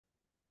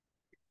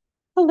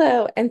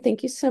Hello, and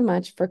thank you so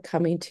much for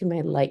coming to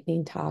my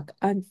lightning talk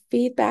on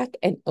feedback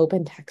and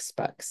open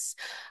textbooks.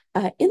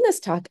 In this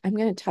talk, I'm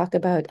going to talk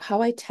about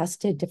how I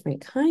tested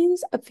different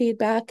kinds of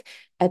feedback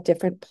at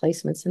different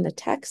placements in the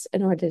text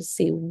in order to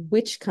see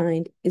which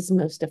kind is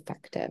most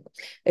effective.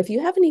 If you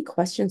have any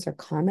questions or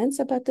comments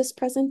about this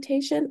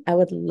presentation, I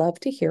would love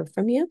to hear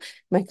from you.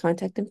 My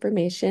contact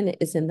information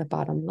is in the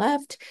bottom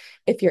left.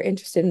 If you're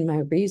interested in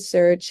my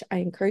research, I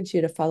encourage you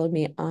to follow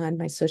me on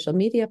my social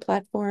media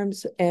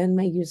platforms, and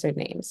my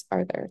usernames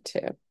are there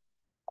too.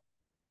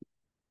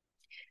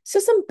 So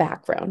some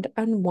background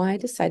on why I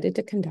decided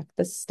to conduct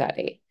this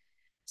study.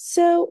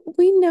 So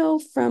we know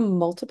from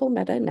multiple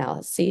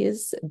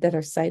meta-analyses that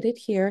are cited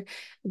here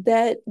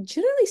that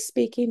generally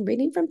speaking,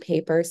 reading from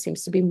paper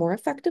seems to be more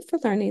effective for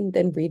learning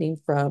than reading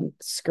from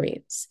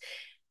screens.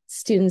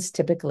 Students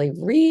typically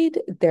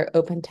read their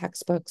open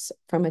textbooks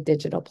from a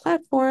digital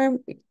platform,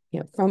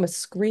 from a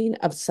screen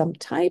of some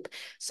type.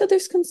 So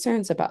there's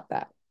concerns about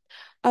that.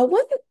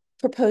 One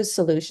proposed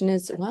solution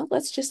is, well,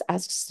 let's just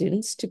ask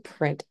students to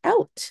print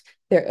out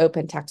their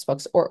open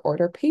textbooks or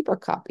order paper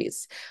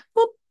copies.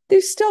 Well,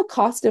 there's still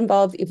cost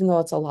involved, even though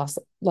it's a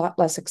lot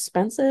less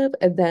expensive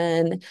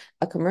than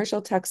a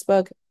commercial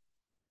textbook.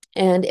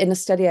 And in a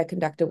study I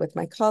conducted with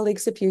my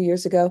colleagues a few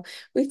years ago,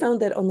 we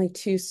found that only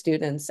 2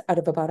 students out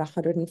of about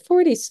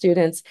 140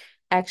 students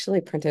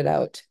actually printed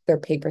out their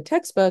paper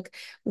textbook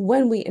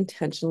when we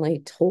intentionally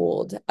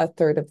told a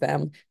third of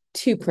them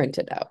to print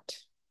it out.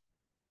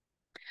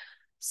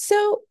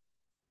 So,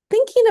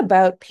 thinking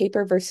about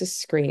paper versus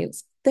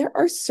screens, there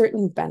are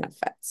certain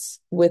benefits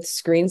with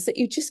screens that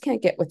you just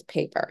can't get with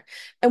paper.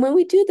 And when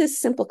we do this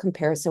simple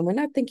comparison, we're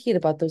not thinking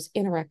about those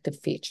interactive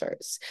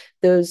features,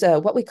 those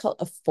what we call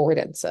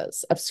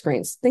affordances of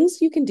screens,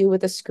 things you can do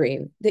with a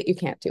screen that you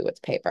can't do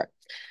with paper.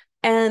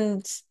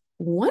 And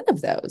one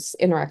of those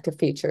interactive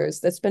features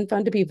that's been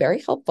found to be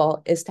very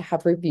helpful is to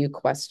have review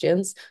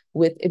questions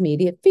with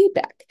immediate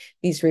feedback.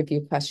 These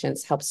review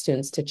questions help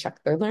students to check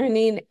their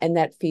learning, and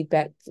that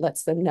feedback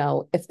lets them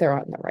know if they're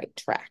on the right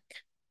track.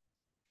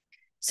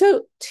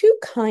 So, two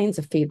kinds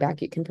of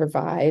feedback you can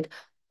provide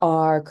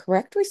are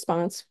correct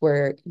response,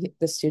 where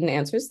the student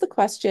answers the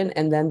question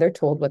and then they're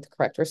told what the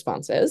correct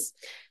response is,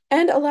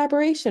 and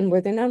elaboration,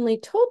 where they're not only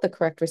told the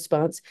correct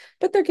response,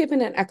 but they're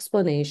given an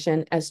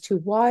explanation as to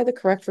why the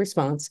correct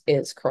response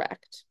is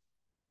correct.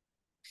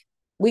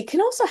 We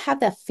can also have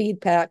that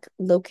feedback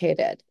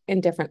located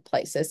in different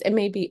places. It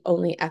may be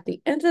only at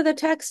the end of the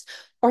text,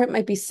 or it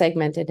might be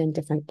segmented in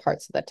different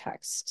parts of the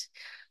text.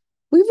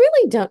 We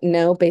really don't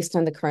know, based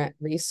on the current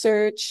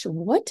research,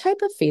 what type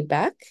of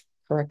feedback,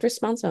 correct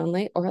response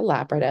only or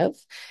elaborative,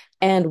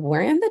 and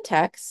where in the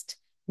text,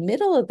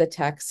 middle of the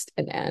text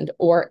and end,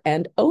 or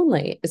end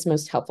only, is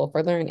most helpful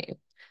for learning.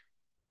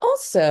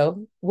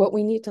 Also, what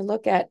we need to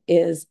look at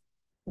is,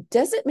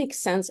 does it make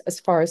sense as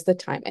far as the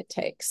time it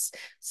takes?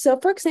 So,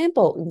 for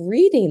example,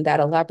 reading that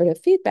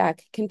elaborative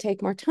feedback can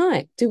take more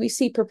time. Do we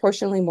see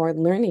proportionally more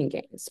learning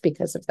gains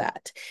because of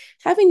that?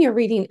 Having your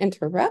reading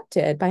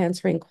interrupted by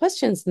answering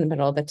questions in the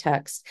middle of the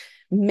text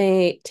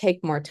may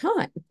take more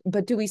time,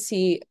 but do we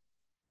see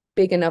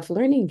big enough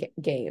learning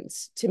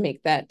gains to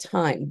make that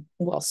time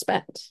well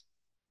spent?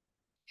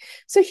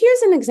 So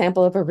here's an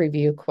example of a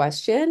review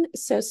question.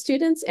 So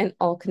students in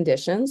all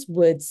conditions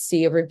would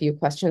see a review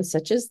question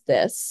such as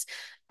this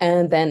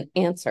and then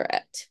answer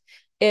it.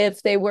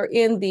 If they were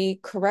in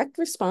the correct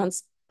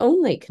response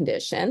only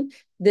condition,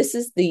 this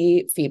is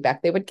the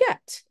feedback they would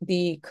get,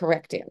 the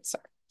correct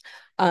answer.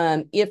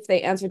 If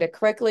they answered it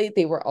correctly,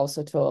 they were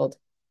also told,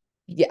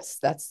 yes,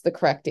 that's the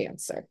correct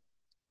answer.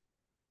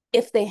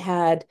 If they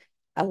had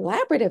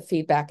elaborative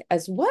feedback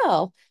as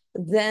well,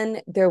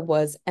 then there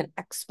was an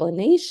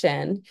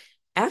explanation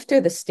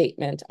after the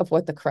statement of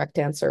what the correct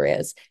answer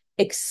is,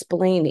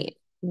 explaining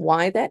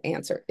why that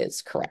answer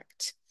is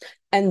correct.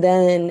 And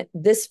then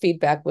this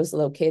feedback was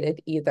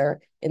located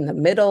either in the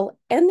middle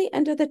and the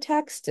end of the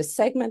text to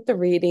segment the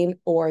reading,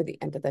 or the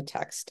end of the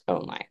text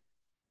only.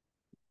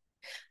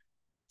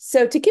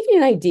 So to give you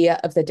an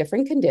idea of the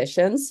different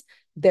conditions,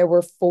 there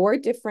were 4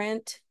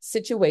 different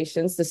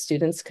situations the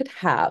students could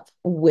have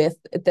with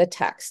the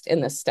text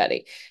in this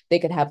study. They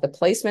could have the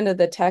placement of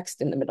the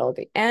text in the middle of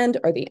the end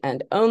or the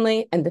end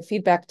only, and the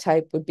feedback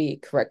type would be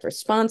correct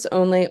response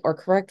only or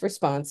correct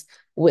response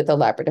with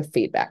elaborative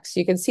feedback. So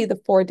you can see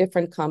the 4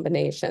 different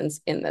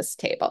combinations in this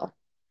table.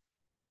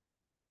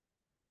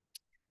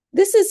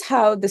 This is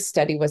how the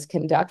study was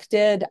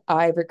conducted.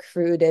 I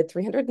recruited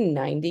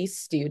 390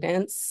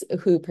 students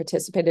who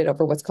participated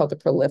over what's called a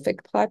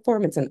Prolific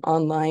platform. It's an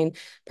online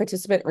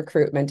participant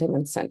recruitment and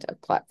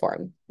incentive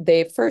platform.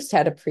 They first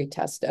had a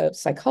pretest of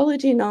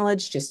psychology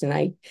knowledge, just get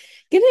an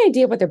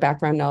idea what their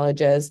background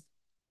knowledge is.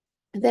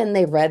 Then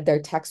they read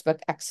their textbook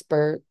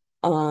expert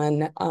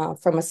on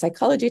from a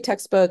psychology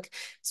textbook,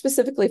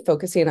 specifically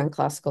focusing on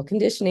classical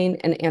conditioning,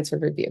 and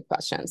answered review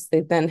questions. They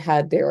then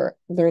had their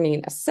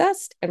learning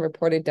assessed and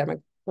reported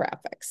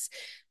demographics.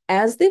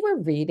 As they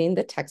were reading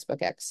the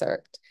textbook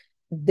excerpt,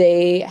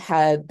 they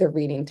had the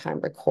reading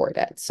time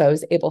recorded. So I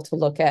was able to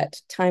look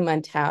at time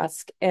on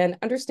task and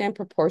understand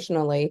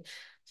proportionally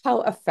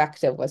how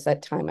effective was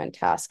that time on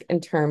task in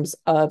terms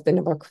of the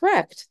number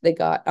correct they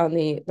got on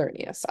the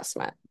learning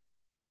assessment.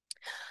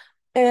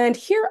 And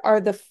here are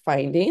the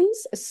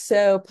findings.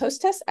 So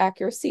post-test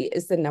accuracy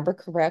is the number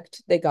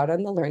correct they got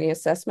on the learning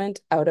assessment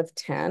out of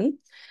 10.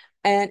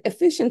 And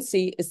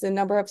efficiency is the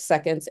number of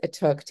seconds it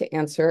took to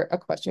answer a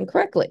question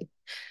correctly.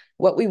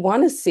 What we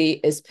want to see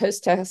is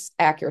post-test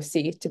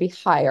accuracy to be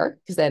higher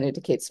because that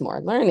indicates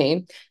more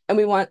learning. And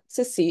we want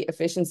to see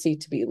efficiency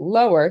to be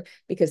lower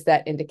because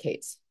that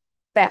indicates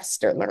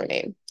faster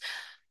learning.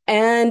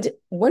 And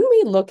when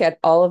we look at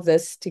all of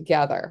this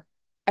together,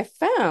 I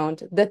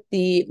found that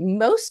the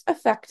most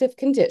effective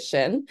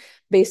condition,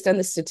 based on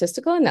the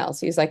statistical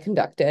analyses I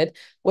conducted,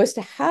 was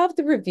to have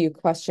the review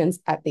questions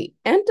at the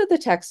end of the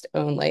text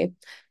only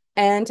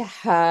and to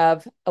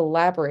have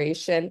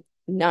elaboration,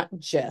 not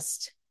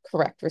just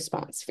correct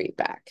response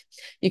feedback.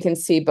 You can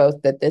see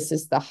both that this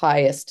is the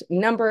highest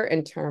number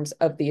in terms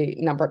of the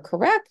number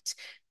correct,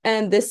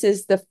 and this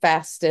is the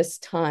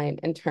fastest time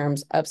in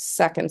terms of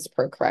seconds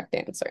per correct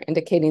answer,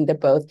 indicating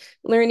that both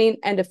learning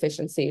and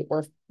efficiency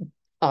were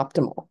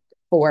optimal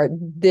for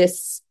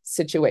this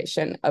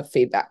situation of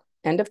feedback.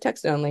 End of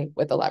text only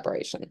with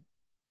elaboration.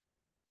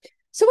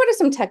 So what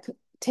are some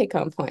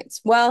take-home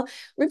points? Well,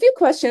 review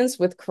questions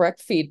with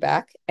correct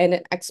feedback and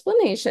an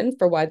explanation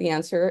for why the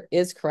answer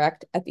is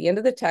correct at the end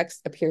of the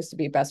text appears to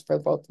be best for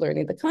both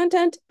learning the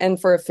content and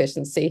for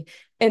efficiency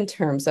in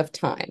terms of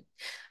time.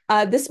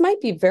 This might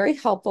be very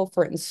helpful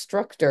for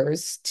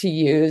instructors to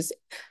use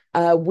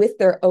with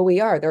their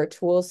OER. There are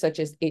tools such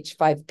as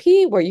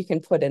H5P where you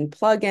can put in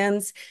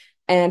plugins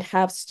and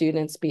have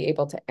students be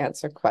able to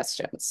answer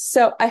questions.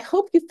 So I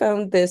hope you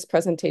found this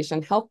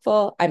presentation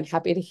helpful. I'm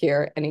happy to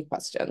hear any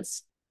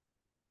questions.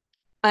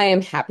 I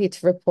am happy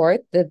to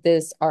report that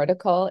this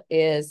article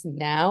is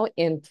now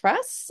in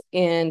press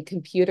in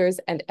Computers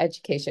and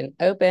Education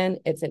Open.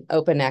 It's an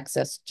open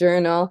access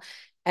journal,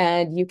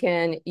 and you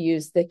can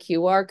use the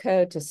QR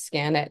code to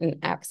scan it and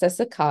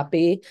access a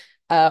copy,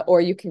 or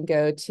you can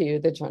go to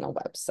the journal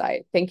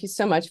website. Thank you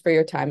so much for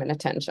your time and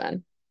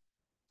attention.